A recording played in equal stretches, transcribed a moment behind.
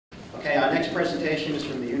Okay, our next presentation is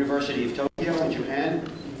from the University of Tokyo in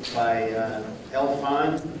Japan by L.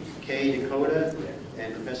 Fan, K. Dakota,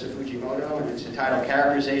 and Professor Fujimoto, and it's entitled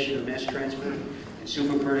Characterization of Mass Transfer in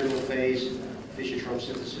Supercritical Phase Fischer-Tropsch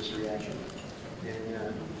Synthesis Reaction.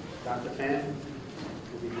 And Dr. Fan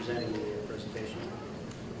will be presenting the presentation.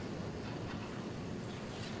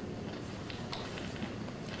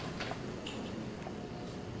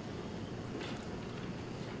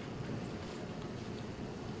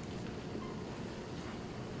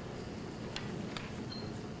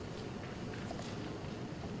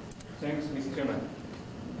 Thanks, Mr. Chairman.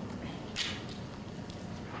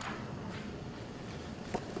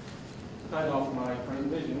 The title of my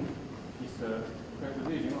presentation is the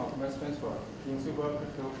characterization of mass transfer in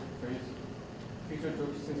supercritical phase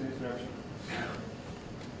Fischer-Tropsch synthesis reaction.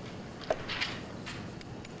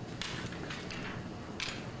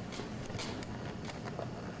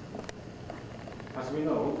 As we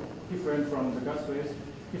know, different from the gas phase,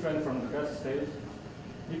 different from the gas state,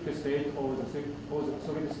 liquid state, or the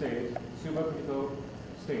solid state, supercritical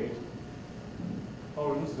state,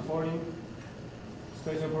 owns the following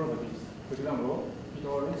special properties. For example, it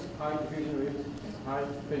owns high diffusion rate and high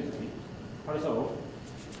density. Also,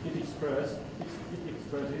 it expresses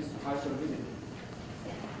high solubility.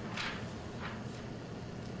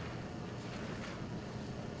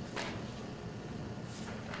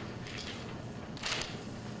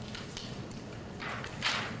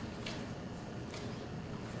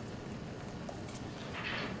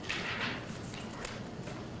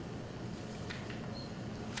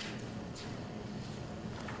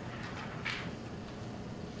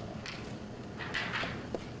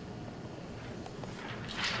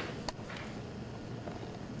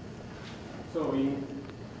 So in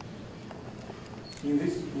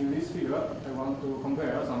this figure, I want to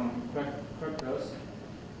compare some characters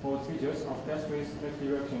or features of gas phase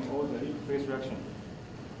FT reaction or the liquid phase reaction,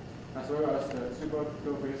 as well as the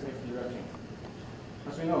supercritical phase FT reaction.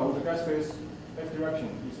 As we know, the gas phase FT reaction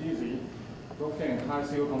is easy to obtain high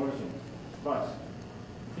CO conversion, but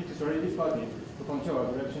it is very difficult to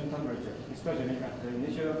control the reaction temperature, especially at the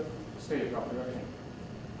initial stage of the reaction.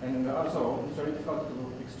 And also, it's very difficult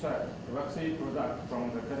to extract the waxy product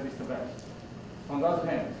from the catalyst bed. On the other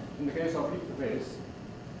hand, in the case of liquid phase,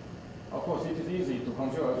 of course, it is easy to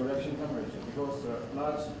control the reaction temperature because the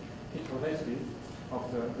large heat capacity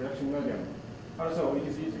of the reaction medium. Also, it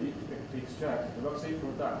is easy to extract the waxy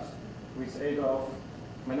product with the aid of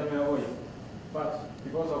mineral oil. But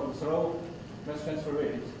because of the slow mass transfer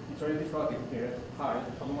rate, it's very difficult to get high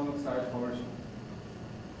carbon monoxide conversion.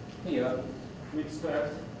 Here, we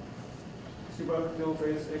expect supercritical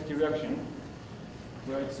phase FT reaction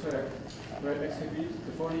will exhibit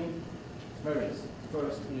the following merits.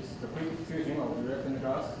 First is the quick fusion of the reactant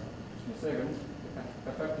gas. And second, the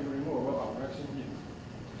effective removal of reaction heat.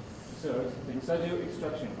 Third, the in situ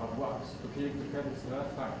extraction of wax to keep the catalyst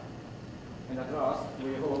lifetime. And at last,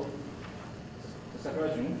 we hope the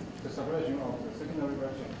separation of the secondary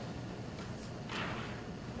reactions.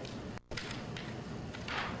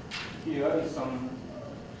 Here is some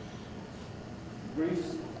brief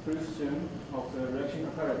description of the reaction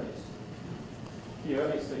apparatus.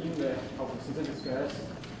 Here is the inlet of the synthetic gas,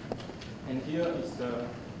 and here is the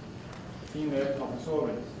inlet of the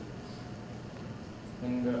solvent.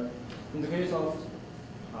 And in the case of,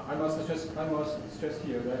 I must stress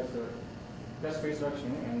here that the gas phase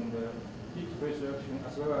reaction and the liquid phase reaction,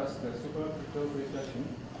 as well as the supercritical phase reaction,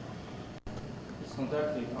 is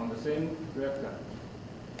conducted on the same reactor,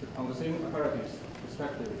 on the same apparatus,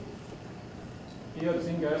 respectively. Here, the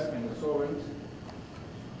syngas and the solvent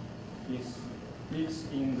is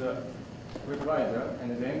mixed in the electrolyzer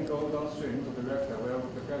and then go downstream to the reactor where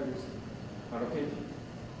the catalysts are located.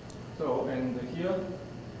 So, and here,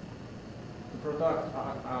 the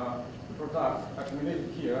product accumulated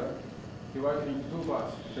here divided into two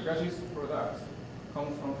parts. The gaseous product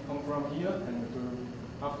come from here, and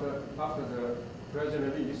after the pressure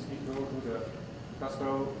release, it goes to the gas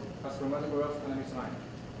chromatograph analysis line.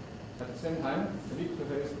 At the same time, the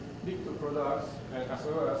liquid products, as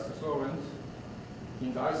well as the solvent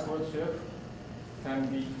in the ice cold shape, can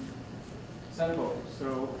be sampled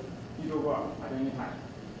through either one at any time.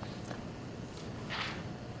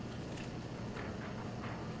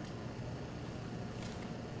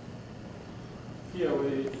 Here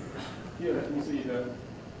let me see the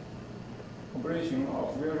comparison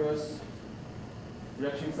of various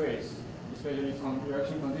reaction phase, especially some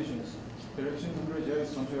reaction conditions. The reaction temperature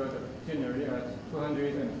is controlled generally at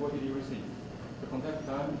 240 degrees C. The contact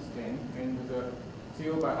time is 10, and the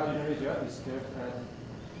CO by hydrogen ratio is kept at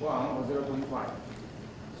 1 or 0.5.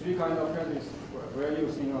 three kinds of catalysts were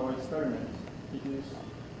used in our experiment. It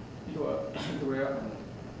were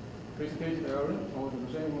precipitated iron or the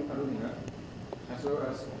ruthenium alumina, as well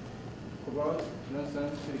as cobalt, tungsten,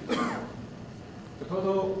 silicon. The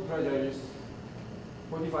total pressure is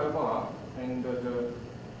 45 bar, and the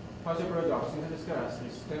partial pressure of synthesis gas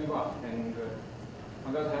is 10 bar, and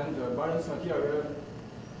on the other hand, the balanced material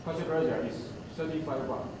partial pressure is 35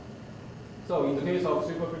 bar. So in the case of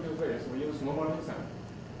supercritical phase, we use normal hexane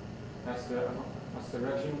as the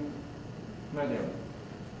reaction medium.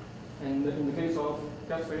 And in the case of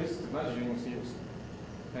gas phase, the nitrogen is used.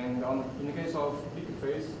 And in the case of liquid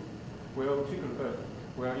phase, was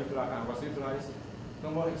utilized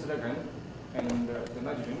normal hexagon, and the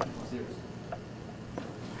nitrogen was used.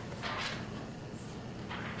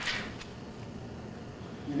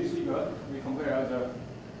 In this figure, we compare the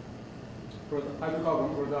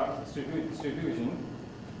hydrocarbon product distribution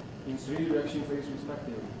in three reaction phases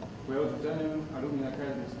respectively, where the ruthenium alumina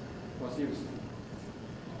catalyst was used.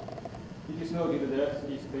 It is noted that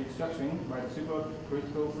the extraction by the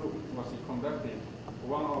supercritical fluid was conducted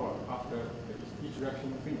 1 hour after each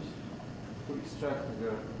reaction finished to extract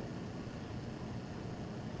the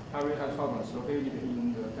heavy hydrocarbons located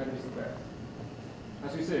in the catalyst bed.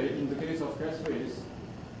 As we say, in the case of gas phase,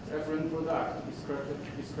 the effluent product is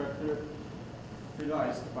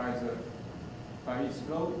characterized by its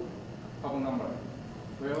low carbon number,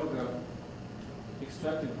 where the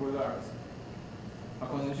extracted products are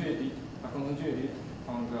concentrated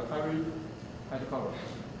on the heavy hydrocarbons.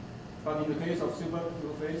 But in the case of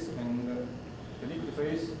supercritical phase and the liquid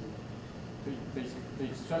phase, the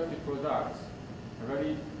extracted products are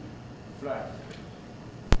very flat,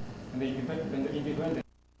 and the independent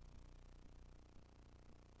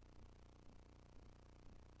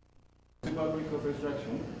supercritical phase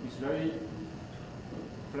reaction is very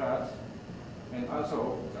flat, and also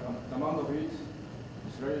the amount of it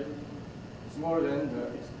is smaller than the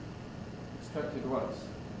extracted ones.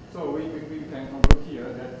 So we can conclude here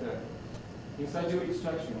that in situ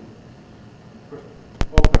extraction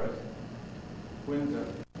occurred when the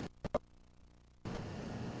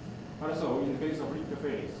also in the case of liquid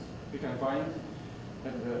phase, we can find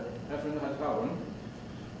that the effluent hydrocarbon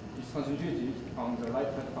is concentrated on the light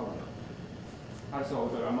hydrocarbon. Also,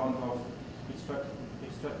 the amount of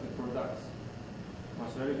extracted products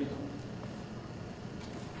was very little.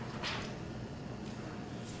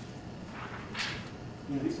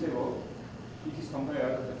 In this table, it is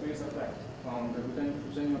compared the phase effect on the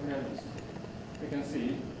ruthenium catalyst. We can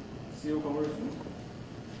see CO conversion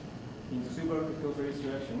in the supercritical phase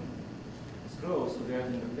reaction is close to that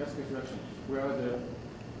in the gas phase reaction, where the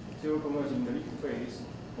CO conversion in the liquid phase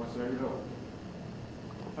was very low.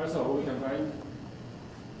 Also, we can find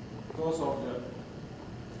because of the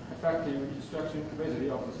effective extraction capacity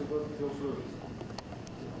of the supercritical fluid,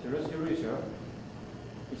 the residue ratio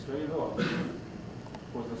is very low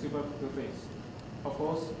for the supercritical phase. Of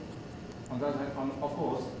course, on the other hand,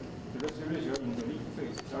 the residue ratio in the liquid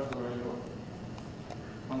phase is also very low.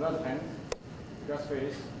 On the other hand, the gas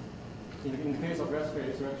phase, in the case of gas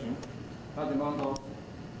phase reaction, large amount of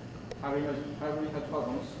heavy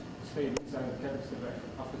hydrocarbons stayed inside the catalyst bed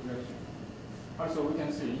after the reaction. Also, we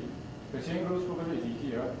can see the chain growth probability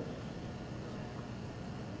here.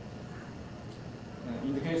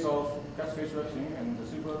 In the case of gas phase reaction and the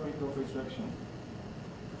supercritical phase reaction,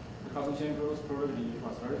 the carbon chain growth probability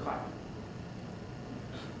was very high.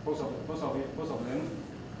 Both of them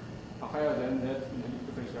are higher than that in the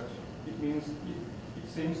liquid phase reaction. It means it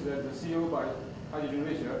seems that the CO by hydrogen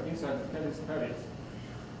ratio inside the catalyst pellet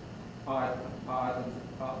are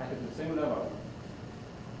at the same level.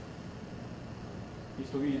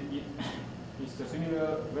 It's the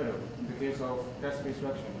similar value in the case of gas phase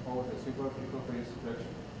reaction or the supercritical phase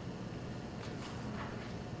reaction.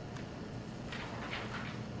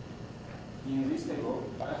 In this table,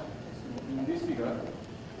 in this figure,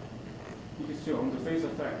 it is shown the phase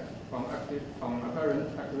effect on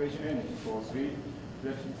apparent activation energy for three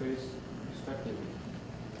reaction phases respectively.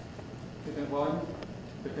 You can find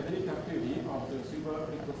the catalytic activity of the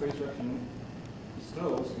supercritical phase reaction is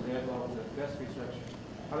close to that of the gas phase reaction.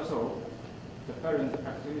 Also, the apparent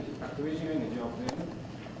activation energy of them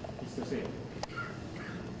is the same.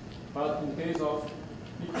 But in the case of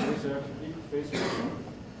liquid phase reaction,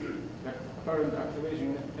 the apparent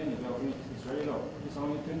activation energy of it is very low. It's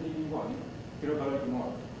only 21 kilocalorie per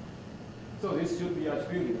mole. So this should be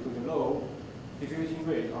attributed to the low diffusion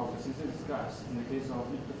rate of the synthesis gas in the case of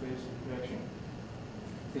liquid phase reaction,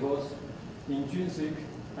 because the intrinsic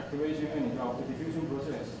activation energy of the diffusion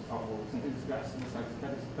process of synthesis gas inside the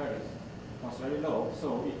catalyst pellet was very low,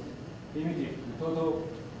 so it limited the total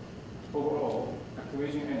overall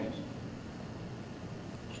activation energy.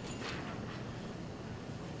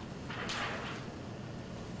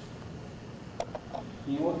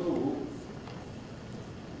 In order to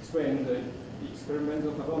explain the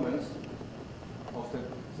experimental performance of the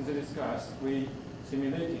synthetic gas, we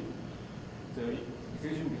simulated the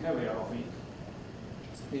diffusion behavior of it.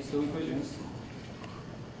 These two equations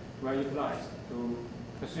were utilized to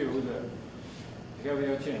pursue the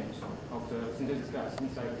behavior change of the synthetic gas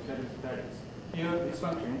inside the catalytic lattice. Here, this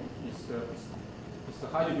function is the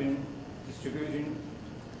hydrogen distribution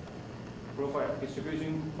profile,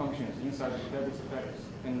 distribution functions inside the catalytic lattice,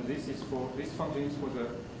 and this function is for the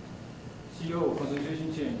CO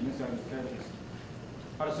concentration change inside the catalyst.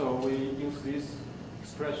 Also, we use this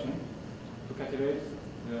expression to calculate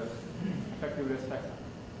the effectiveness factor.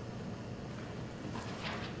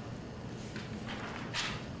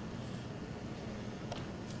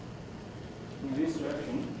 In this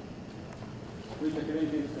reaction, we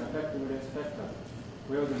calculated the effectiveness factor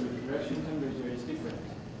where the reaction temperature is different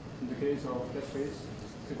in the case of gas phase,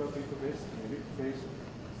 supercritical phase, and liquid phase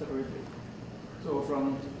separately. So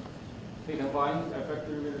we can find the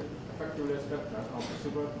effectiveness factor of the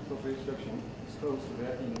supercritical phase reaction is close to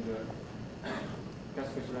that in the gas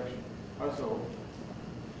phase reaction. Also,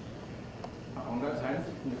 on that hand,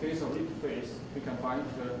 in the case of liquid phase, we can find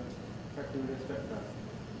the effectiveness factor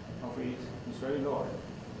of it is very low.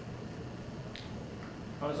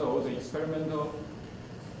 Also, the experimental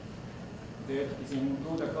data is in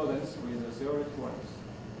good accordance with the theoretical ones.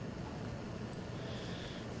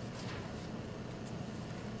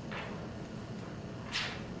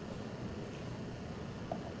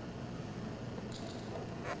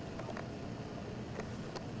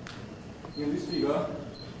 In this figure,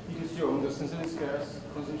 it is shown the synthetic gas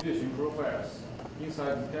concentration profiles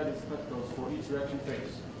inside the catalytic particles for each reaction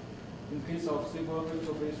phase. In the case of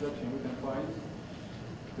supercritical phase reaction, we can find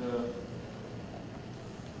the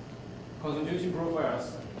concentration profiles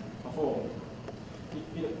are formed.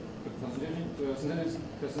 The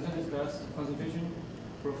synthetic gas concentration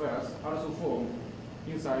profiles are also formed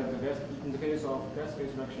inside the gas. In the case of gas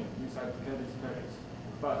phase reaction, inside the catalytic lattice.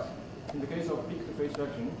 But in the case of liquid phase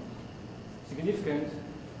reaction, significant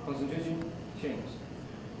concentration change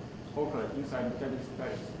occur inside the catalytic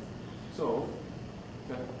lattice. So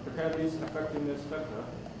the catalyst effectiveness factor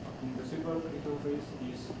in the supercritical phase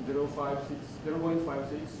is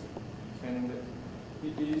 0.56, and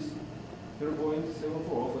it is 0.74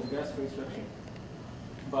 for the gas phase reaction.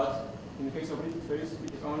 But in the case of liquid phase,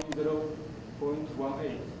 it is only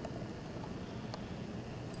 0.18.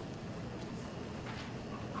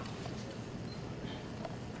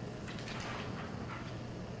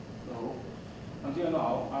 So until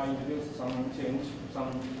now, I introduced some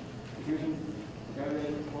diffusion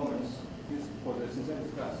behavior performance for the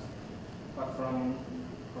synthetic gas. But from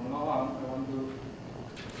now on, I want to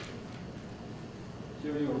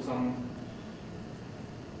show you some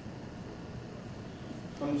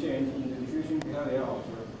change in the diffusion behavior of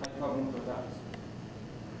the hydrocarbon products.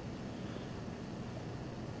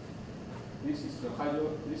 This is the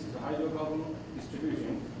hydrocarbon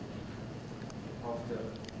distribution of the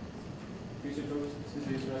physical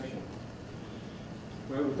synthesis reaction,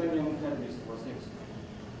 where ruthenium catalyst was used.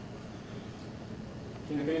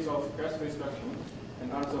 In the case of gas phase reaction,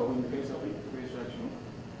 and also in the case of liquid phase reaction,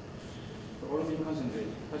 the olefin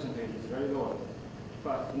percentage is very low.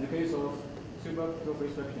 But in the case of supercritical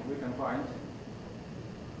phase reaction, we can find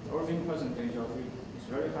the olefin percentage of it is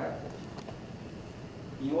very high.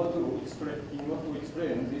 In order to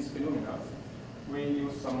explain this phenomena, we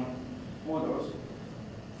use some models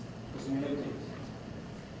to simulate it.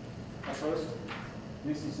 At first,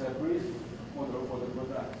 this is a brief model for the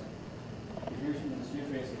product diffusion in 3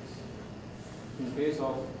 phases. In the case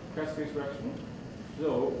of gas phase reaction,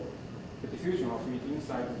 though the diffusion of it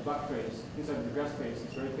inside the back phase, inside the gas phase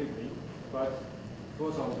is very quickly, but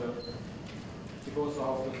because of the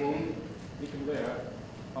formed liquid layer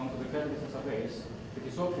onto the catalytic surface, the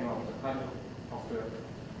dissolving of the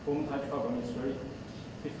formed hydrocarbon is very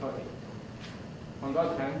difficult. On the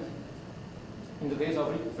other hand, in the case of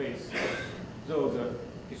liquid phase, though the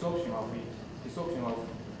dissolving of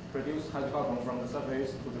produced hydrocarbon from the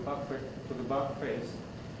surface to the back phase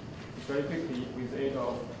is very quickly with the aid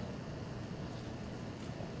of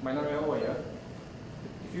mineral oil.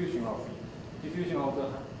 The diffusion of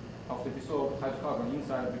the dissolved hydrocarbon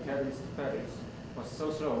inside the catalyst lattice was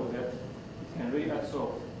so slow that it can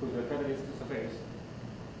reabsorb to the catalyst surface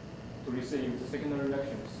to receive the secondary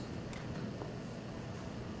reactions.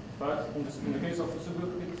 But in the case of the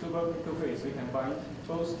supercritical phase, we can find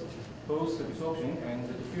both the dissolving and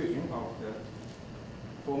the diffusion of the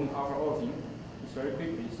formed alpha olefin is very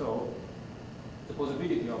quickly, so the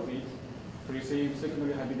possibility of it to receive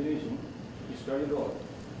secondary hybridization is very low.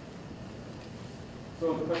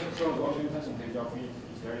 So the olefin percentage of it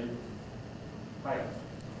is very high.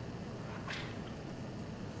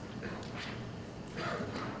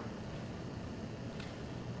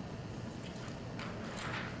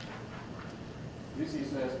 This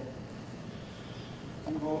is a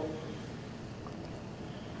simple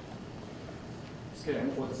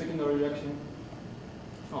scheme for the secondary reaction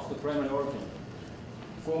of the primary olefin.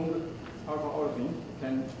 Formed alpha olefin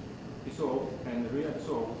can dissolve and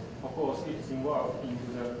reabsorb. Of course, it is involved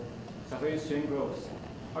into the surface chain growth.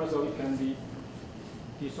 Also, it can be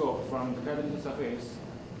dissolved from the catalytic surface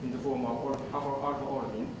in the form of alpha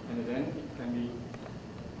olefin, and then it can be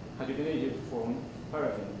hydrogenated from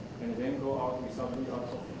paraffin, and then go out without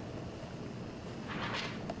reabsorption.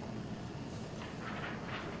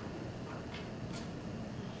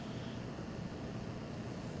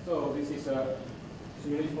 So this is a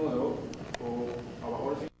simulation model for our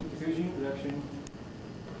olefin diffusion reaction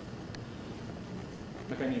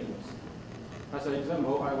mechanisms. As an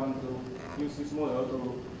example, I want to use this model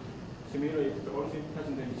to simulate the olefin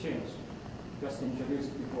percentage change just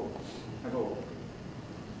introduced ago.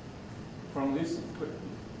 From this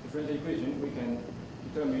differential equation, we can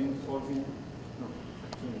determine olefin.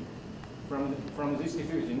 From this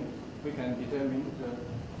diffusion, we can determine the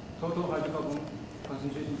total hydrocarbon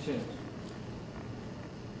concentration change.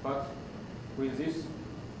 But with this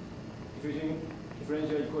diffusion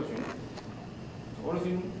differential equation,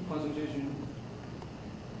 olefin concentration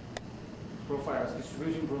profiles,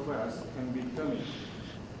 distribution profiles can be determined.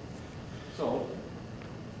 So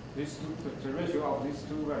the ratio of these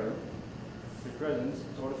two values represents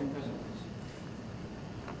the olefin percentage.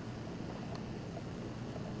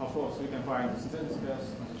 Of course, we can find the synthesis gas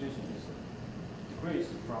concentration is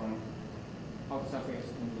decreased from outer surface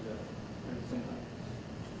into the center.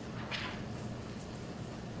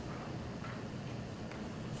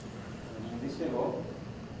 And this table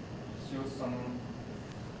shows some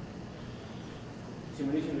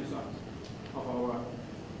simulation results of our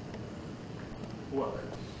work.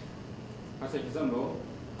 As an example,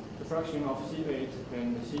 the fraction of C8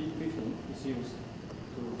 and C15 is used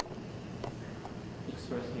to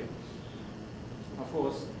express here. Of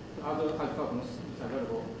course, the other hydrocarbons is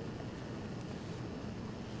available.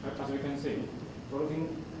 As we can see,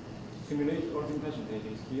 simulate olefin percentage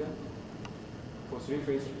is here for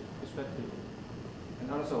three-phase perspective.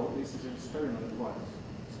 And also, this is experiment one,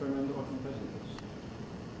 experimental olefin percentage.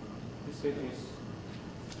 This data is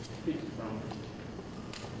picked from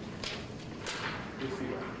this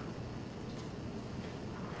figure.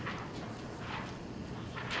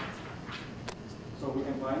 So we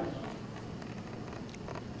can find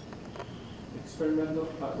experimental,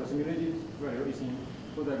 the simulated value is in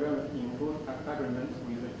full agreement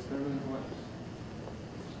with the experimental values.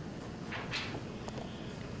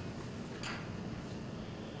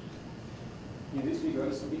 In this figure,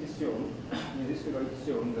 it is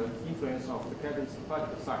shown the influence of the catalyst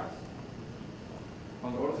particle size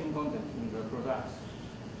on the olefin content in the products.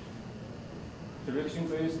 The reaction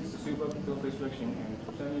phase is the supercritical phase reaction, and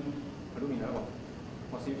titanium alumina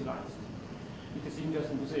was utilized. It is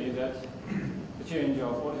interesting to say that the change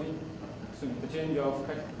of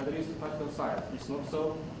catalyst particle size is not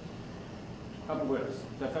so upwards.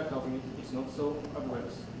 The effect of it is not so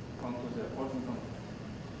upwards onto the olefin content.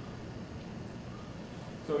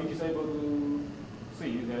 So it is able to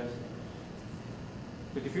see that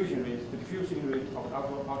the diffusion rate of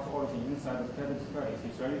alpha olefin inside the catalyst phase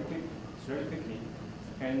is very quickly,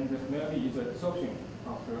 and maybe the absorption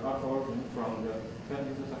of the alpha olefin from the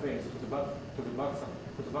catalyst surface to the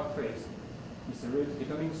back phase is the rate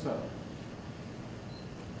determining step.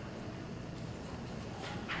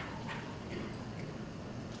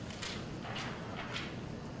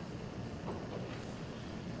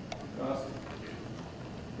 Last,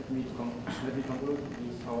 let me conclude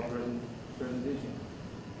with our presentation.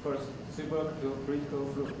 First, supercritical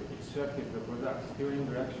fluid extracted the products during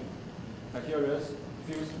the reaction. Materials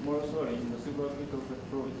diffuse more slowly in the supercritical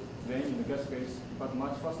fluid than in the gas phase, but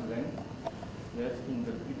much faster than that in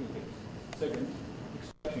the liquid phase. Second,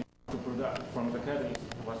 extraction of the product from the catalyst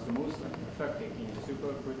was the most effective in the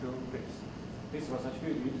supercritical phase. This was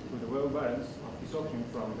attributed to the well balance of desorption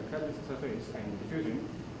from the catalyst surface and diffusion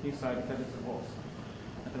inside the catalyst walls.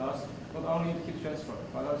 At last, not only the heat transfer,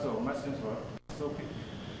 but also mass transfer was so quick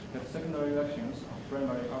that secondary reactions of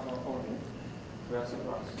primary alpha olefin were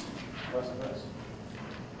suppressed.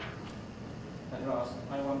 At last,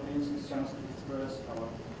 I want to use this chance to express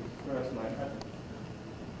my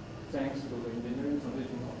thanks to the engineering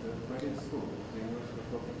transition of the graduate school of the University of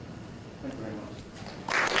Tokyo. Thank you very much.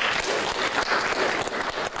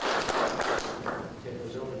 Okay,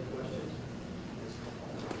 there's no other questions.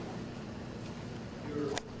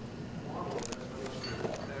 Your model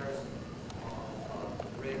compares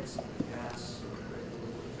rates of gas or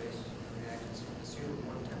liquid phase reactants at this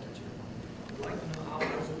uniform temperature. I'd like to know how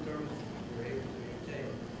isotherms you're able to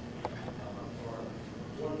maintain, or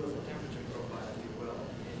what was the temperature profile, if you will,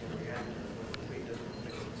 in your reactor with the three different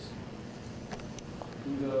phases.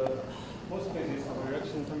 In the most cases, our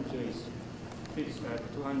reaction temperature is fixed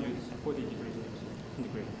at 240 degrees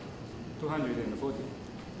centigrade, 240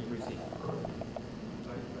 degrees C.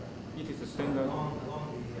 It is a standard.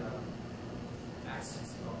 Along the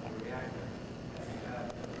axis of the reactor, you have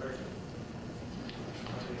conversion.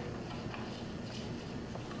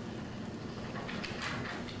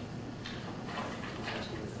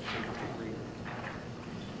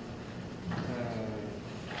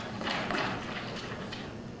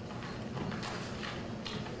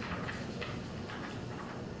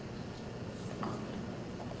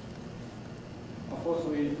 Of course,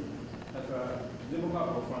 we have a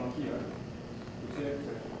thermocouple from here to check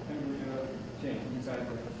the temperature change inside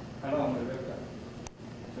around the reactor.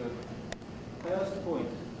 The highest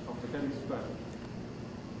point of the catalyst plug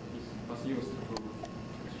was used to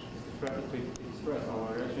express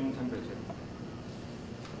our reaction temperature.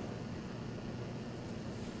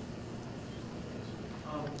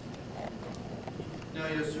 Now,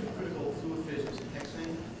 your supercritical fluid phase was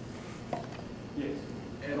hexane. Yes.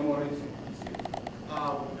 And no more hexane.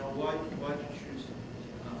 Now, why did you choose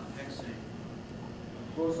hexane?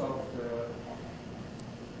 Because of the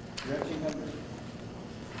reaction temperature.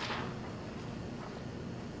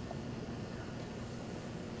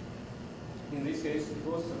 In this case,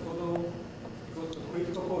 because the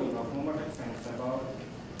critical point of normal hexane is about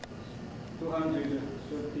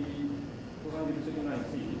 239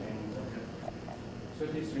 C and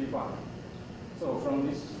 33 bar. So from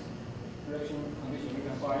this reaction condition, we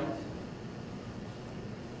can find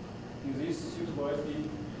in this suitable SD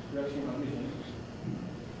reaction condition,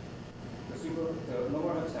 the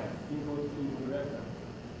normal hexane input into the reactor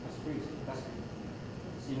has freeze.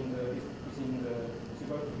 It's in the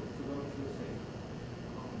supercritical state.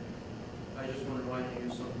 I just wondered why you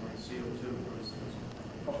use something like CO2, for instance.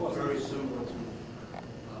 Of course, very similar to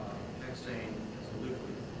hexane as a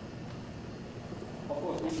liquid. Of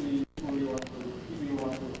course, if we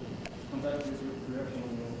want to conduct this reaction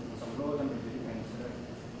in some low temperature, you can select,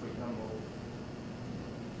 for example,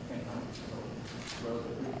 well,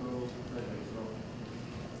 the critical pressure is low.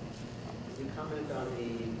 Can you comment on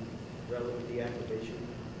the relative deactivation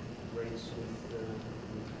rates with the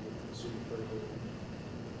supercritical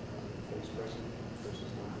phase present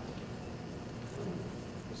versus not?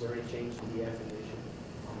 Is there any change in deactivation?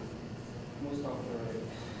 Most of the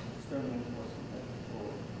experiment was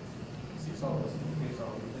for 6 hours in the case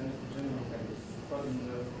of the general catalyst. But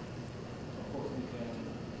of course, we can,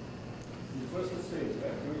 in the first stage, the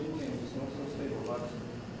activation change is not so stable, but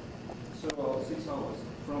so 6 hours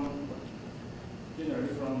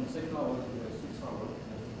generally from 6 hours to the 6 hours, the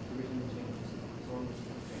activation change is almost the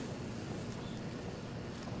same.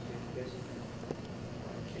 Yes.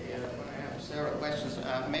 Okay, I have several questions.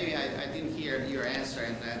 Maybe I didn't hear your answer,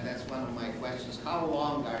 and that's one of my questions. How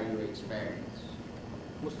long are your experiments?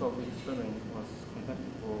 Most of the experiment was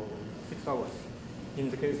conducted for 6 hours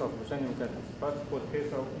in the case of refining catalyst. But for the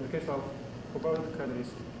case of cobalt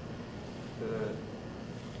catalyst, the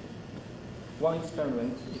one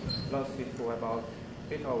experiment lasted for about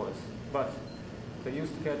 8 hours. But the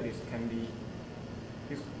used catalyst can be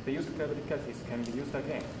used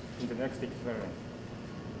again in the next experiment.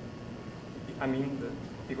 I mean,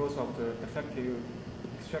 because of the effective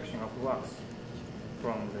extraction of wax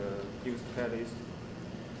from the used catalyst.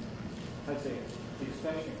 Let's say the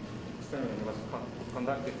extraction experiment was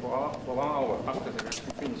conducted for 1 hour after the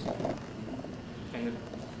reaction finished. And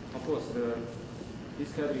of course,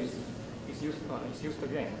 this catalyst is used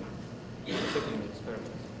again in the second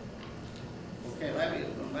experiment. Okay,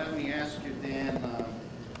 let me ask you then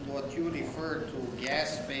what you refer to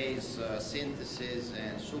gas phase synthesis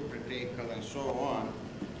and supercritical and so on.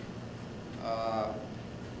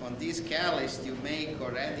 On these catalysts, you make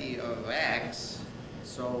already a wax.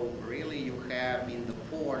 So really you have in the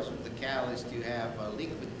pores of the catalyst, you have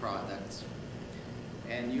liquid products.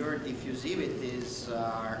 And your diffusivities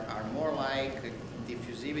are more like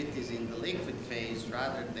diffusivities in the liquid phase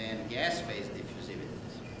rather than gas phase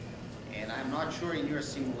diffusivities. And I'm not sure in your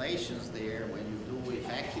simulations there, when you do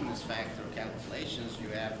effectiveness factor calculations, you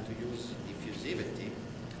have to use diffusivity.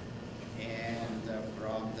 And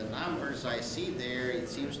from the numbers I see there, it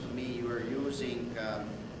seems to me you are using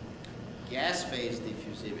gas phase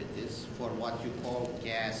diffusivities for what you call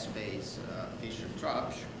gas phase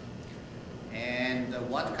Fischer-Tropsch. And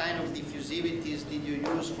what kind of diffusivities did you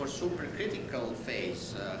use for supercritical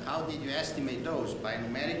phase? How did you estimate those? By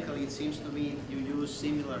numerically, it seems to me you use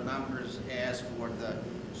similar numbers as for the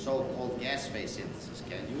so-called gas phase synthesis.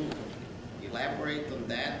 Can you elaborate on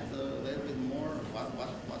that a little bit more? What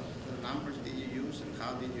numbers did you use and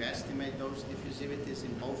how did you estimate those diffusivities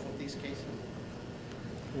in both of these cases?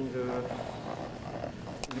 In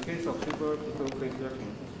the case of supercritical phase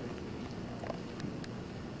reaction,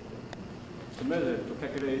 the method to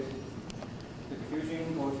calculate the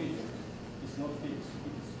diffusion coefficient is not fixed.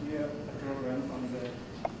 It is clear a program on the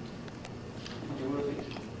geometry.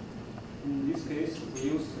 In this case, we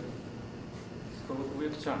use it's called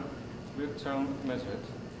Weak-Chang method.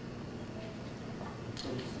 So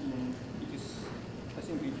I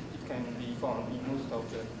think it can be found in most of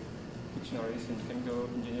the dictionaries in chemical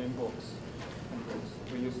engineering books.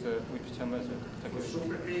 We use the Weak-Chang method.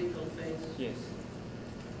 Supercritical phase? Yes.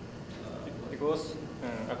 Because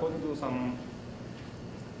according to some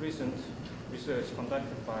recent research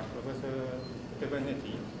conducted by Professor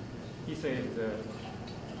Devanetti, he said the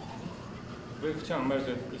Weak-Chang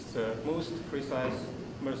method is the most precise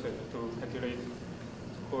method to calculate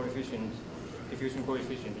coefficient, diffusion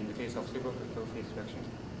coefficient in the case of supercritical phase reaction.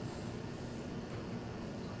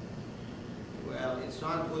 Well, it's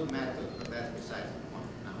not a good method, but that's beside the point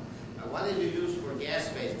now. What did you use for gas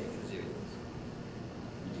phase diffusivity?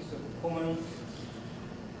 It is a common,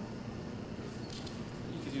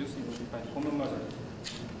 it is used by common method.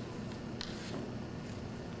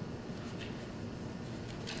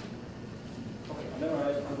 Okay, now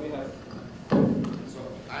we have. So,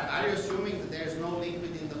 are you assuming that there's no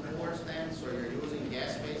liquid in the pores then, so you're using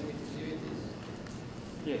gas phase diffusivities?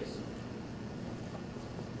 Yes.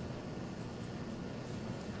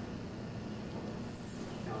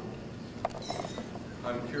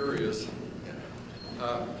 I'm curious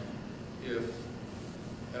if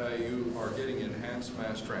you are getting enhanced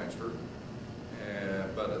mass transfer,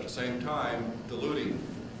 but at the same time diluting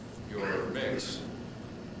your mix,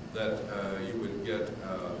 that you would get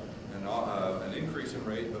an increase in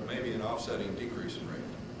rate, but maybe an offsetting decrease in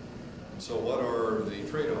rate. And so what are the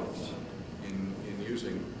trade-offs in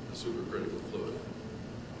using the supercritical fluid?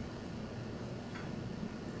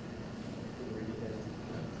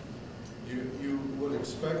 You would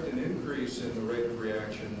expect an increase in the rate of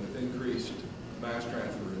reaction with increased mass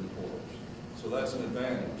transfer in the pores. So that's an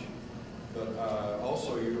advantage. But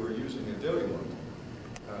also you are using a diluent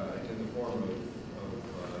in the form of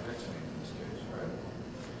hexane in this case, right?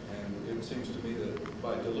 And it seems to me that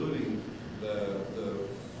by diluting the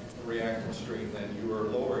reactant stream, then you are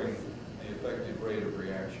lowering the effective rate of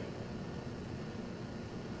reaction.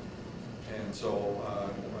 And so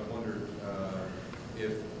I wondered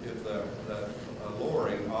if that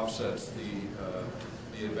lowering offsets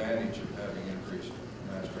the advantage of having increased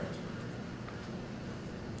mass transfer.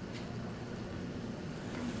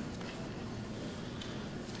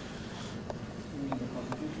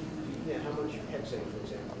 Yeah, how much hexane, for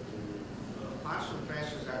example, do you... Partial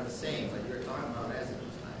pressures are the same, but you're talking about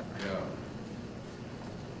residence time, right? Yeah.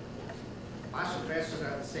 Partial pressures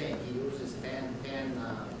are the same. He uses 10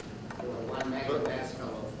 for 1 megapascal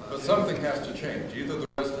of... But something has to change, either the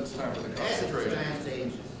residence time or the concentration. Residence time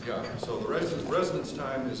changes. Yeah, so the residence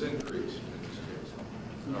time is increased in this case,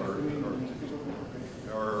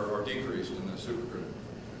 or decreased in the supercritical.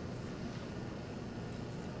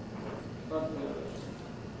 But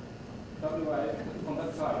WI on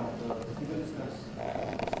that side of the single distance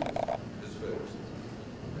It's fixed.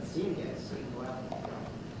 But steam gas, well...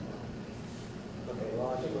 Okay, well,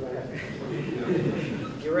 I think we're going to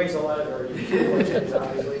have to... You raise a lot of our questions,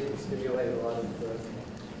 obviously.